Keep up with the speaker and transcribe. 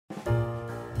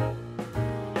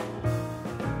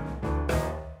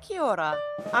Kia ora.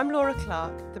 I'm Laura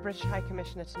Clark, the British High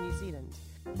Commissioner to New Zealand.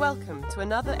 Welcome to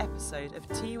another episode of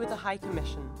Tea with the High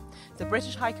Commission, the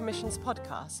British High Commission's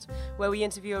podcast, where we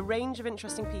interview a range of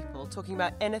interesting people talking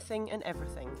about anything and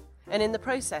everything, and in the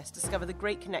process discover the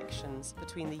great connections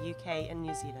between the UK and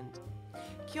New Zealand.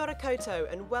 Kia ora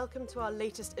koutou, and welcome to our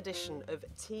latest edition of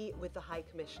Tea with the High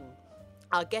Commission.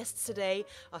 Our guests today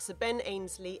are Sir Ben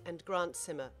Ainslie and Grant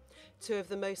Simmer, two of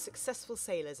the most successful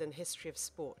sailors in the history of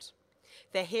sport.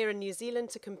 They're here in New Zealand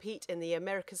to compete in the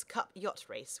America's Cup yacht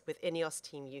race with Ineos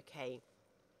Team UK.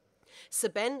 Sir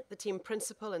Ben, the team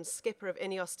principal and skipper of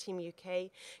Ineos Team UK,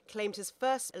 claimed his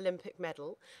first Olympic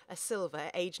medal, a silver,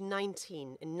 at age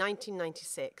 19 in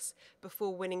 1996,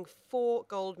 before winning 4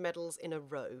 gold medals in a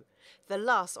row, the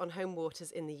last on home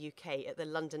waters in the UK at the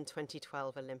London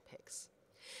 2012 Olympics.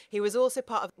 He was also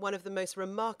part of one of the most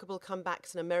remarkable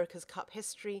comebacks in America's Cup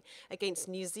history against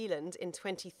New Zealand in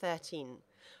 2013.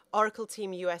 Oracle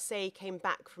Team USA came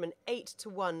back from an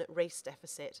 8-1 race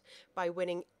deficit by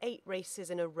winning 8 races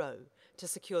in a row to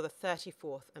secure the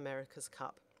 34th America's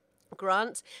Cup.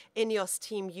 Grant, Ineos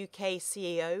Team UK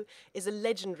CEO, is a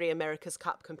legendary America's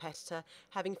Cup competitor,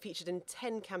 having featured in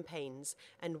 10 campaigns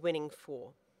and winning 4.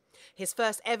 His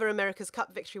first ever America's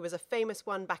Cup victory was a famous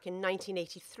one back in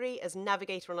 1983 as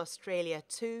navigator on Australia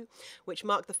 2, which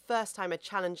marked the first time a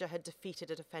challenger had defeated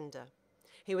a defender.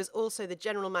 He was also the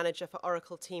general manager for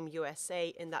Oracle Team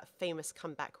USA in that famous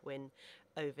comeback win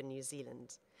over New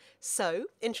Zealand. So,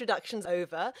 introductions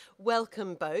over.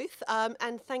 Welcome both,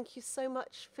 and thank you so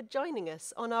much for joining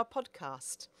us on our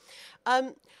podcast.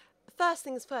 First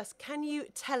things first, can you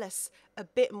tell us a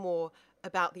bit more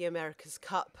about the America's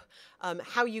Cup,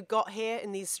 how you got here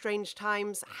in these strange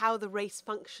times, how the race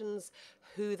functions,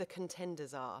 who the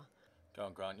contenders are? Go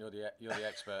on, Grant, you're the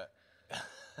expert.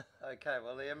 Okay,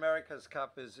 well, the America's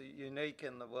Cup is unique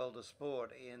in the world of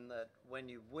sport in that when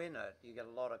you win it, you get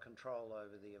a lot of control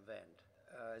over the event.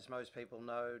 As most people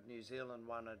know, New Zealand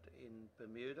won it in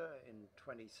Bermuda in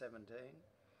 2017,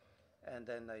 and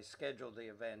then they scheduled the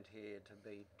event here to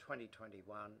be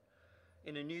 2021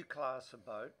 in a new class of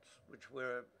boats, which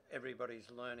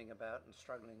everybody's learning about and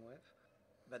struggling with.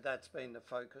 But that's been the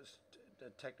focus, the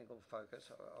technical focus.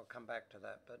 I'll come back to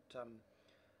that. But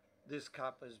this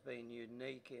Cup has been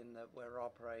unique in that we're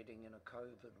operating in a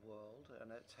COVID world,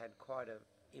 and it's had quite an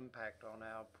impact on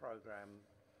our program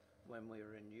when we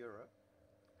were in Europe.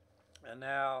 And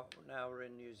now we're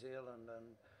in New Zealand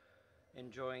and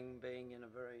enjoying being in a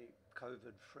very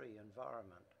COVID-free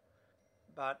environment.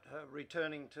 But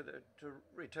returning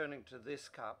to this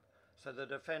Cup, so the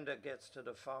defender gets to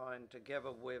define,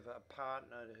 together with a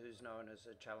partner who's known as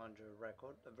a challenger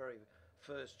record, the very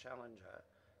first challenger.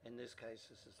 In this case,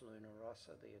 this is Luna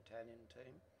Rossa, the Italian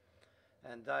team,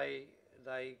 and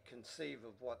they conceive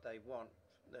of what they want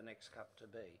the next Cup to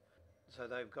be. So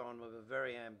they've gone with a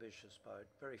very ambitious boat,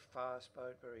 very fast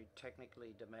boat, very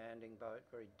technically demanding boat,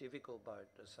 very difficult boat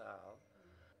to sail.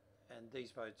 And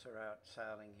these boats are out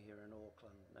sailing here in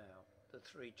Auckland now. The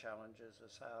 3 challengers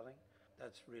are sailing.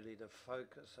 That's really the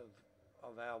focus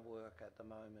of our work at the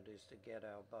moment, is to get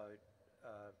our boat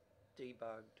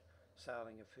debugged,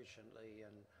 sailing efficiently,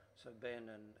 and so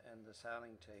Ben and the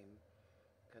sailing team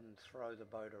can throw the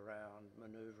boat around,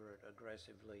 manoeuvre it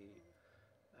aggressively,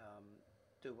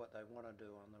 do what they want to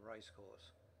do on the race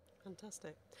course.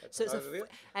 Fantastic. So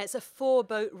it's a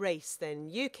 4-boat race then,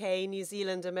 UK, New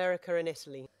Zealand, America and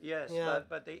Italy. Yes, yeah.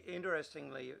 but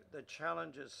interestingly, the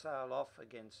challengers sail off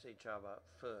against each other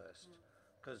first,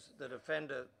 because the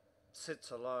defender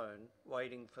sits alone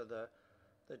waiting for the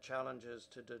challengers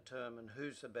to determine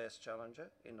who's the best challenger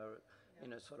in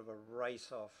a sort of a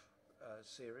race-off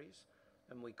series,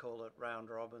 and we call it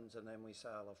round robins, and then we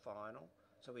sail a final.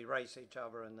 So we race each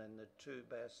other, and then the 2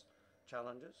 best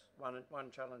challengers,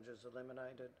 one challenger is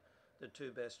eliminated, the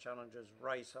 2 best challengers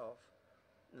race off,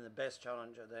 and the best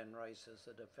challenger then races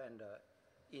the defender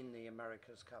in the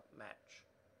America's Cup match.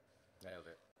 Nailed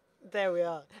it. There we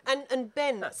are. And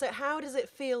Ben, so how does it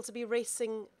feel to be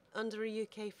racing under a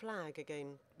UK flag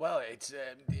again? Well, it's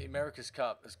the America's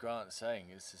Cup, as Grant's saying,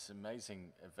 is this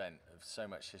amazing event of so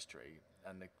much history,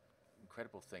 and the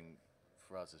incredible thing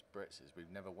for us as Brits is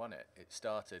we've never won it. It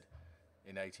started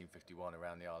in 1851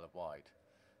 around the Isle of Wight.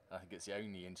 I think it's the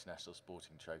only international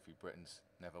sporting trophy Britain's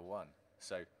never won.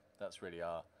 So that's really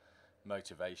our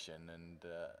motivation and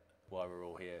why we're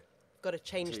all here. Got to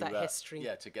change that history.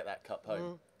 Yeah, to get that cup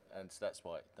home, and so that's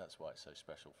why it's so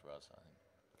special for us, I think.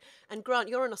 And Grant,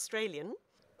 you're an Australian.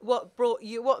 What brought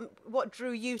you? What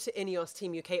drew you to Ineos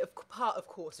Team UK? Part, of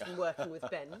course, from working with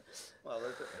Ben. Well,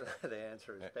 the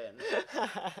answer is Ben.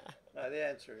 No, the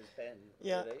answer is Ben.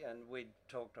 Yeah. Really, and we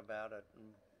talked about it.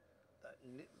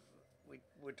 And we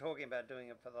were talking about doing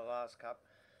it for the last Cup.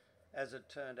 As it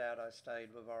turned out, I stayed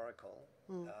with Oracle.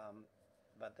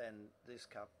 But then this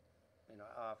Cup,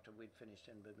 after we'd finished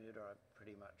in Bermuda, I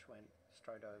pretty much went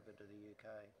straight over to the UK.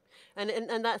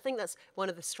 And I think that's one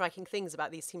of the striking things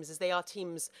about these teams is they are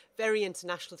teams, very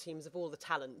international teams of all the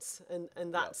talents,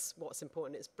 and that's what's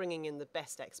important. It's bringing in the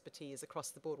best expertise across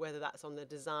the board, whether that's on the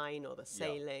design or the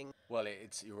sailing. Well,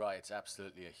 you're right. It's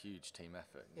absolutely a huge team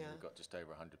effort. Yeah. We've got just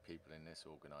over 100 people in this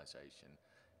organisation,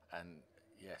 and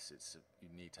yes, you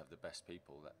need to have the best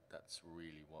people. That's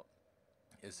really what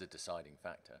is the deciding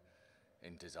factor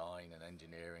in design and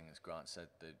engineering. As Grant said,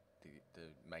 the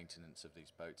maintenance of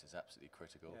these boats is absolutely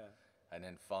critical. Yeah. And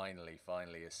then finally,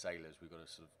 as sailors, we've got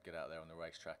to sort of get out there on the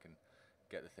racetrack and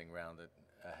get the thing round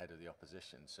ahead of the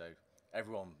opposition. So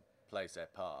everyone plays their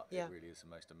part. Yeah. It really is the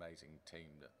most amazing team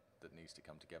that needs to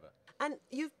come together. And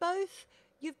you've both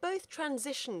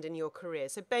transitioned in your career.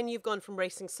 So Ben, you've gone from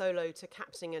racing solo to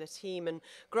captaining in a team, and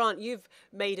Grant, you've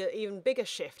made an even bigger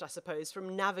shift, I suppose,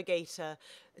 from navigator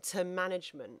to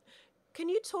management. Can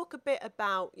you talk a bit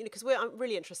about, because I'm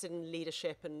really interested in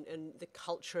leadership and the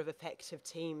culture of effective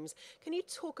teams. Can you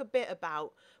talk a bit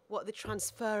about what the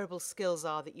transferable skills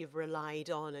are that you've relied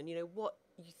on, and what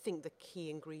you think the key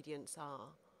ingredients are?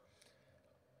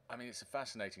 I mean, it's a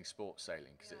fascinating sport,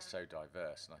 sailing, because it's so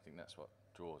diverse, and I think that's what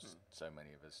draws so many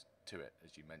of us to it.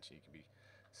 As you mentioned, you can be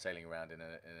sailing around in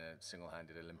a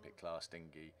single-handed Olympic class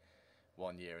dinghy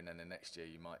one year, and then the next year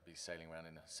you might be sailing around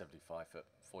in a 75-foot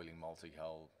foiling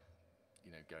multi-hull,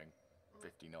 going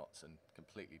 50 knots, and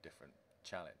completely different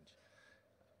challenge.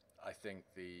 I think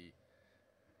the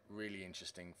really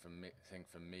interesting thing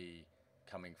for me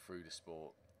coming through the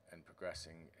sport and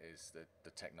progressing is the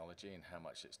technology and how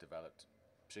much it's developed,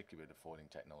 particularly with the foiling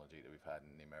technology that we've had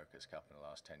in the America's Cup in the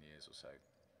last 10 years or so,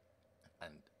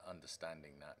 and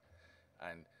understanding that.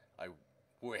 And I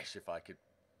wish if I could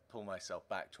pull myself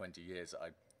back 20 years,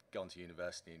 I'd gone to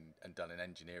university and done an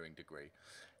engineering degree,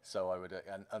 so I would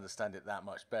understand it that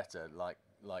much better, like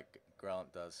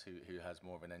Grant does, who has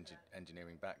more of an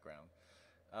engineering background.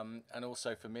 And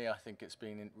also for me, I think it's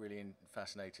been really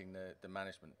fascinating the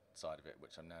management side of it,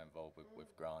 which I'm now involved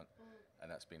with Grant, and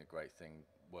that's been a great thing,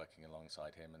 working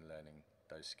alongside him and learning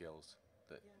those skills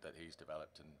that he's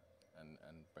developed and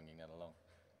bringing that along.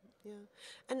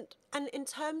 Yeah, and in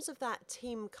terms of that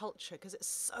team culture, because it's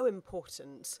so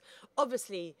important,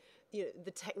 obviously,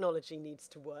 the technology needs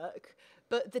to work,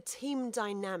 but the team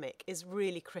dynamic is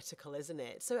really critical, isn't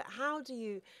it? So how do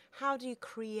you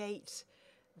create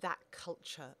that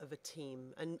culture of a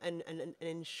team and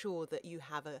ensure that you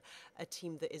have a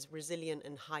team that is resilient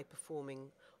and high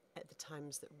performing at the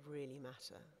times that really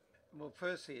matter? Well,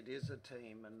 firstly, it is a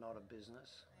team and not a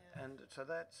business, and so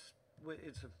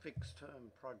it's a fixed term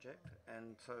project,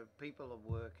 and so people are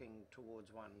working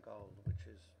towards one goal, which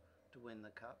is to win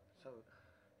the Cup. So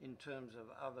in terms of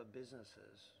other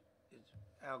businesses,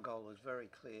 our goal is very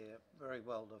clear, very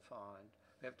well defined.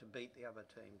 We have to beat the other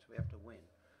teams, we have to win,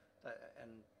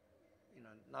 and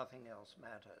nothing else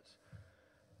matters.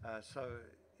 So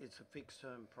it's a fixed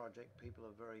term project, people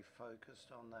are very focused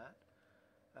on that,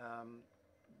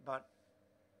 but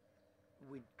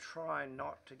we try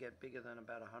not to get bigger than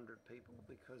about 100 people,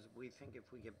 because we think if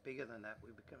we get bigger than that,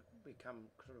 we become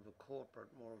sort of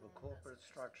more of a corporate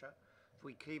structure. If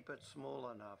we keep it small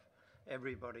enough,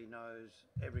 everybody knows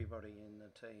everybody in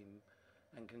the team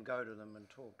and can go to them and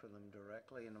talk to them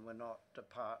directly, and we're not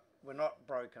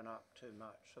broken up too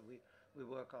much. So we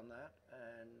work on that,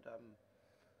 and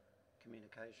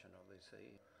communication,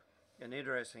 obviously. And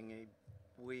interestingly,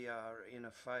 we are in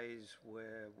a phase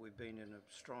where we've been in a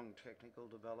strong technical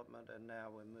development, and now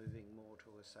we're moving more to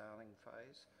a sailing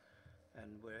phase, and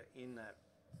we're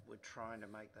trying to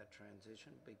make that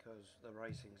transition because the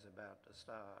racing's about to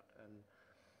start, and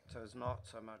so it's not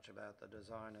so much about the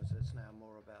designers, it's now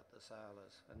more about the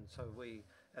sailors, and so we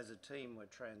as a team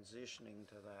we're transitioning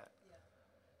to that.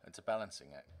 It's a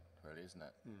balancing act, really, isn't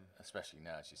it? Especially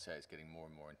now, as you say, it's getting more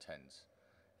and more intense,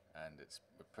 and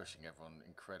we're pushing everyone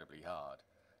incredibly hard,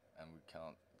 and we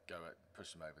can't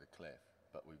push them over the cliff,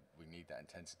 but we need that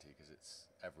intensity, because it's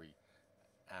every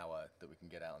hour that we can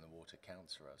get out on the water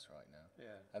counts for us right now.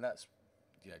 Yeah. And that's,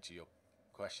 to your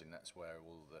question, that's where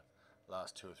all the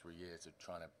last 2 or 3 years of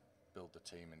trying to build the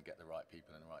team and get the right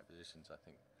people in the right positions, I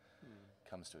think,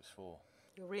 comes to its fore.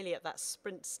 You're really at that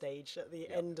sprint stage at the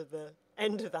end of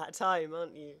that time,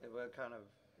 aren't you? Yeah, we're kind of,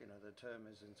 the term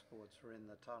is in sports, we're in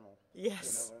the tunnel.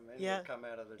 Yes. You know what I mean? Yeah. We come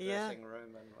out of the dressing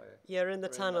room and you're in the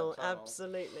tunnel,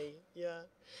 absolutely. Yeah.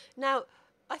 Now,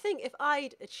 I think if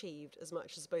I'd achieved as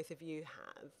much as both of you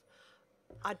have,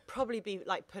 I'd probably be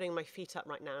like putting my feet up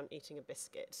right now and eating a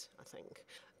biscuit, I think.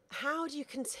 how do you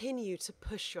continue to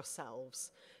push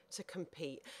yourselves to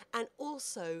compete? And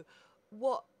also,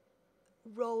 what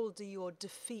role do your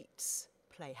defeats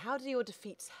play? How do your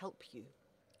defeats help you?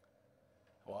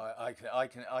 Well, I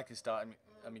can start.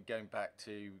 I mean, going back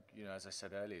to, you know, as I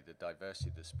said earlier, the diversity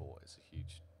of the sport is a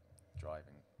huge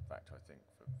driving factor, I think,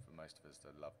 for most of us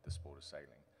that love the sport of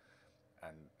sailing.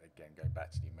 And again, going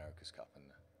back to the America's Cup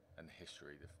and the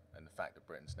history and the fact that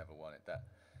Britain's never won it, that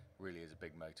really is a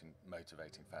big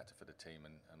motivating factor for the team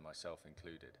and myself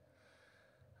included.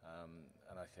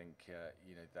 And I think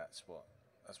you know, that's what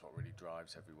really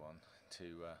drives everyone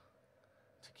to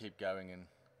keep going and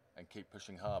keep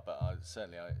pushing hard. But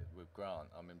certainly with Grant,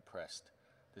 I'm impressed.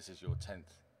 This is your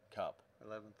 10th Cup.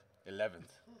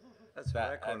 11th. That's a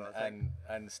record, I think.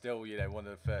 And still, you know, one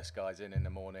of the first guys in the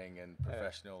morning and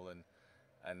professional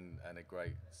and a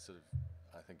great sort of,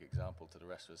 I think, example to the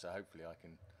rest of us. So hopefully I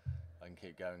can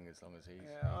keep going as long as he's.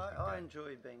 I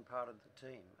enjoy being part of the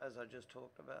team, as I just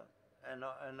talked about, and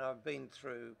I've been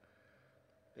through.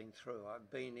 I've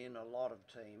been in a lot of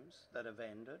teams that have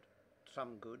ended,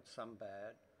 some good, some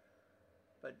bad,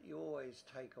 but you always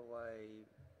take away.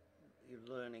 You're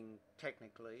learning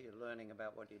technically. You're learning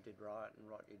about what you did right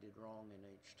and what you did wrong in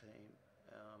each team.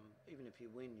 Even if you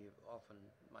win, you often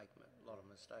make a lot of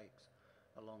mistakes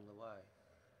along the way.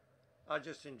 I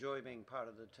just enjoy being part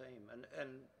of the team, and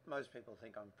most people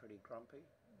think I'm pretty grumpy,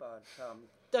 but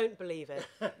don't believe it.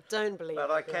 Don't believe it.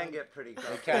 But I can get pretty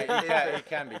grumpy. You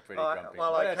can be pretty grumpy.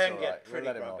 Well, I can get We'll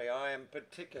pretty grumpy. I am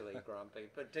particularly grumpy,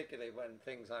 particularly when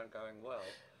things aren't going well,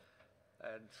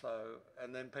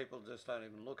 and then people just don't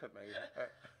even look at me.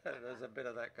 There's a bit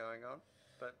of that going on,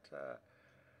 but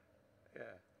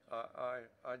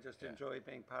I just enjoy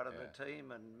being part of the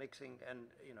team and mixing, and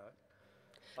you know.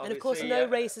 And of course, no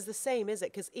race is the same, is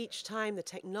it? Because each time the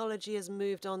technology has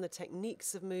moved on, the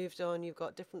techniques have moved on, you've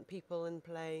got different people in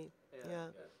play.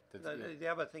 The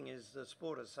other thing is the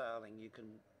sport of sailing, you can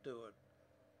do it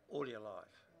all your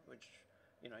life, which,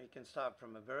 you know, you can start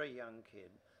from a very young kid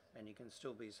and you can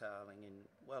still be sailing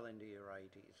well into your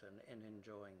 80s and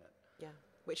enjoying it. Yeah,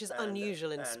 which is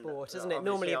unusual in sport, isn't it?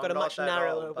 Normally you've got a much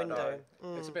narrower window.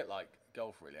 It's a bit like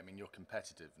golf, really. I mean, your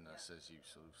competitiveness as you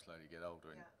sort of slowly get older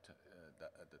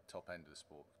at the top end of the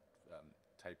sport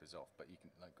tapers off. But you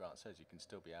can, like Grant says, you can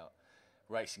still be out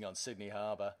racing on Sydney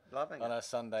Harbour on a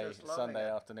Sunday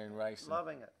afternoon race.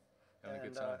 Loving it. Having a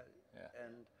good time.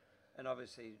 And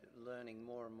obviously learning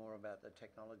more and more about the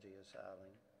technology of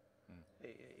sailing.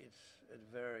 It's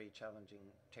a very challenging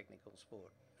technical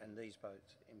sport, and these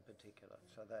boats in particular.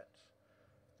 So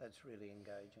that's really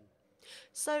engaging.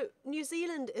 So New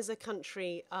Zealand is a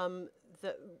country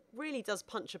that really does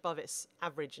punch above its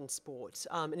average in sport,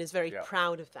 and is very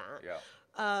proud of that. Yeah.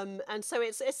 And so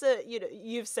it's a, you know,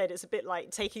 you've said it's a bit like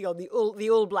taking on the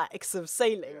All Blacks of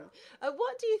sailing.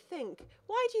 What do you think?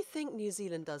 Why do you think New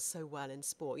Zealand does so well in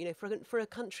sport? You know, for a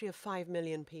country of 5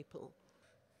 million people.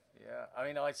 Yeah, I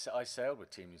mean, I sailed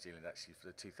with Team New Zealand actually for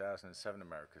the 2007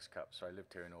 America's Cup. So I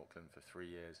lived here in Auckland for 3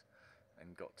 years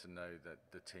and got to know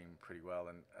the team pretty well,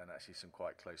 and actually some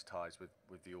quite close ties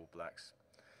with the All Blacks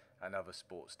and other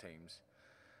sports teams.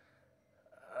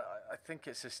 I think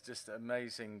it's just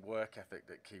amazing work ethic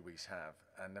that Kiwis have,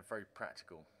 and they're very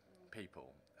practical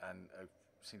people, and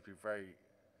seem to be very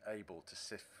able to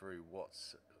sift through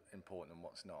what's important and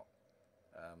what's not.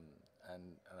 And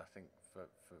I think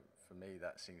for me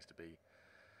that seems to be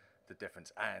the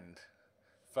difference, and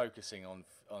focusing on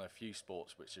a few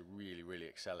sports which they really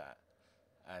excel at,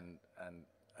 and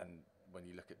when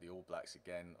you look at the All Blacks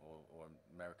again, or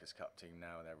America's Cup team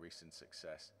now and their recent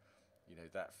success, you know,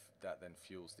 that then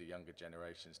fuels the younger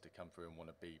generations to come through and want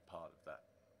to be part of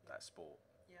that sport,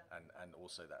 and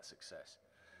also that success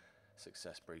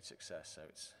breeds success. So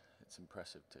it's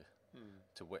impressive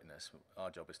to witness.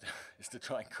 Our job is to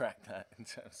try and crack that in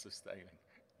terms of sailing.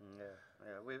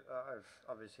 I've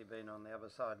obviously been on the other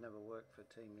side, never worked for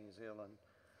Team New Zealand,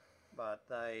 but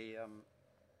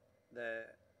they're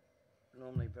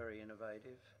normally very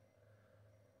innovative.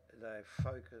 They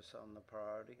focus on the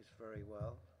priorities very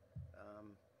well,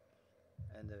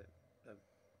 and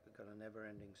they've got a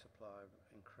never-ending supply of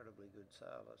incredibly good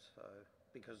sailors. So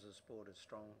because the sport is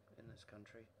strong in this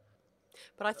country.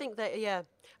 But I think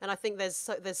and I think there's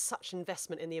such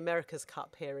investment in the America's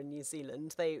Cup here in New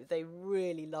Zealand. They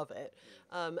really love it,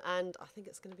 and I think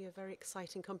it's going to be a very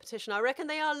exciting competition. I reckon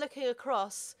they are looking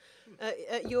across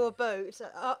at your boat,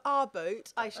 our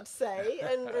boat, I should say,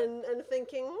 and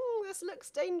thinking, this looks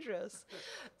dangerous.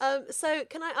 So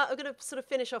I'm going to sort of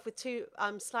finish off with two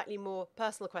slightly more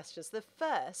personal questions. The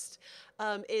first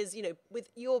is, you know, with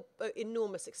your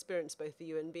enormous experience, both of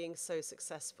you, and being so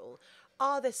successful,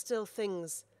 are there still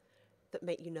things that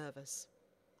make you nervous?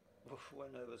 Oof, we're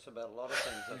nervous about a lot of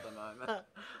things at the moment.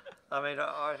 I mean,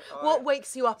 What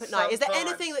wakes you up at night? Is there sometimes-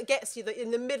 anything that gets you that in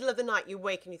the middle of the night you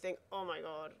wake and you think, oh my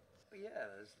God? Yeah,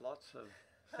 there's lots of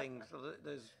things.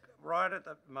 There's right at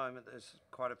the moment. There's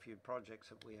quite a few projects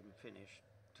that we haven't finished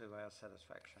to our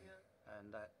satisfaction,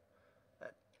 and that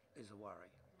is a worry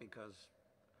because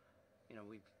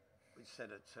we've said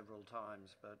it several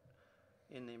times, but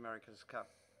in the America's Cup,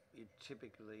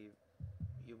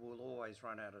 you will always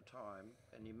run out of time,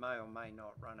 and you may or may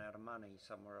not run out of money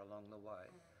somewhere along the way.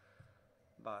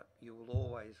 But you will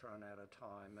always run out of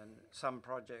time, and some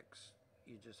projects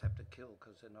you just have to kill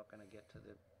because they're not going to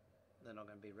they're not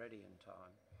going to be ready in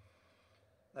time.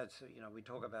 That's we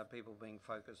talk about people being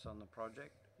focused on the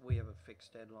project. We have a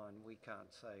fixed deadline. We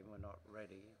can't say we're not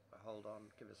ready. Hold on,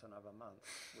 give us another month.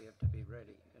 We have to be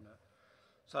ready.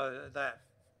 So that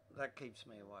keeps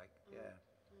me awake. Yeah.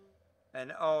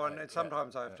 And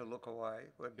sometimes I have to look away.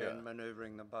 We've been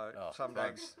manoeuvring the boat. Oh,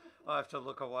 Sometimes thanks. I have to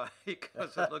look away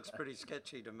because it looks pretty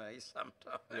sketchy to me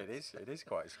sometimes. It is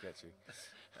quite sketchy.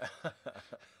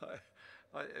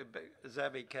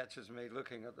 Zabby catches me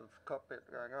looking at the cockpit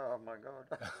going, oh my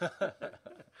God.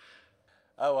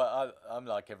 I'm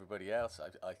like everybody else,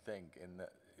 I think, in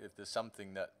that if there's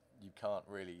something that you can't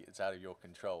really, it's out of your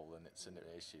control and it's an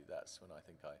issue, that's when I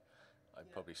think I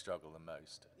probably struggle the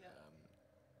most.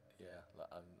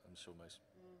 I'm sure most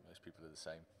people are the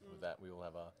same with that. We all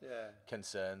have our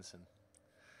concerns and.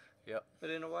 Yep. But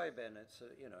in a way, Ben, it's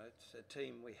a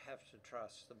team. We have to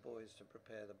trust the boys to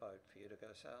prepare the boat for you to go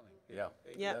sailing.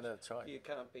 Yeah. No, that's right. You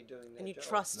can't be doing that. And you job.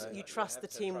 trust No, you trust have the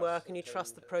to teamwork and you team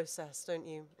trust the to- process, don't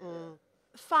you?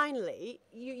 Finally,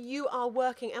 you are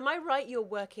working, am I right, you're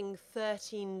working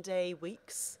 13-day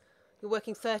weeks? You're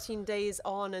working 13 days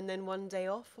on and then 1 day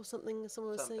off or something,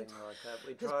 someone was saying? Something like that.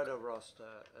 We try to roster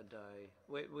a day.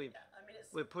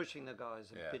 We're pushing the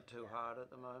guys a bit too hard at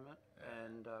the moment,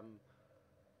 and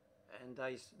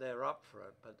they're up for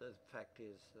it, but the fact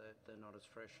is that they're not as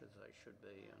fresh as they should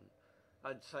be, and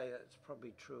I'd say that's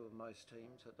probably true of most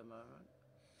teams at the moment.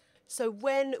 So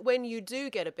when you do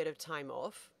get a bit of time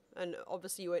off, and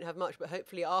obviously you won't have much, but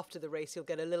hopefully after the race you'll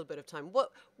get a little bit of time.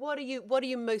 What are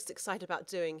you most excited about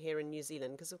doing here in New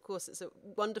Zealand? Because of course it's a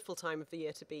wonderful time of the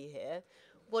year to be here.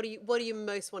 What do you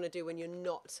most want to do when you're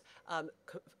not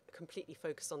completely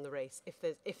focused on the race?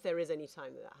 If there is any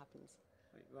time that happens.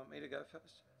 You want me to go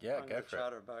first? Yeah, I'm go going to for it.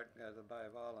 charter a boat and go to the Bay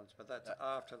of Islands, but that's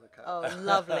after the Cup. Oh,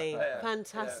 lovely, Yeah,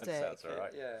 fantastic. Sounds all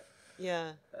right.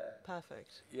 Yeah.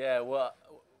 Perfect. Yeah, well,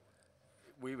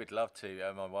 we would love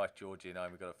to. My wife Georgie and I,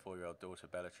 we've got a 4-year-old daughter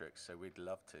Bellatrix, so we'd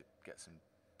love to get some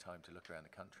time to look around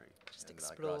the country. Just and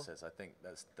explore. Like Grant says, I think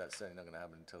that's certainly not going to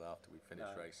happen until after we finish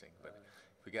racing. But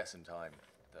if we get some time,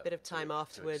 Bit of time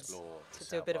afterwards to, explore to the do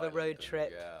a South bit of a Island road and-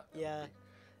 trip. Yeah.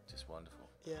 Just wonderful.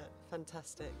 Yeah,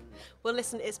 fantastic. Well,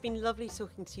 listen, it's been lovely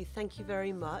talking to you. Thank you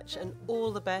very much, and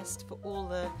all the best for all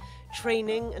the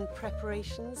training and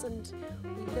preparations. And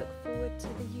we look forward to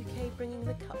the UK bringing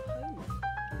the cup home.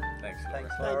 Thanks, Laura.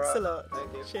 Thanks, Thanks a Laura. lot.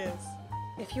 Thank you. Cheers.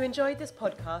 If you enjoyed this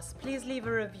podcast, please leave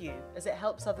a review as it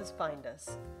helps others find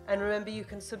us. And remember, you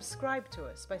can subscribe to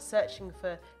us by searching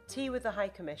for Tea with the High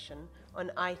Commission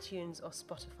on iTunes or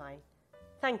Spotify.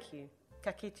 Thank you.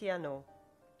 Ka kite anō.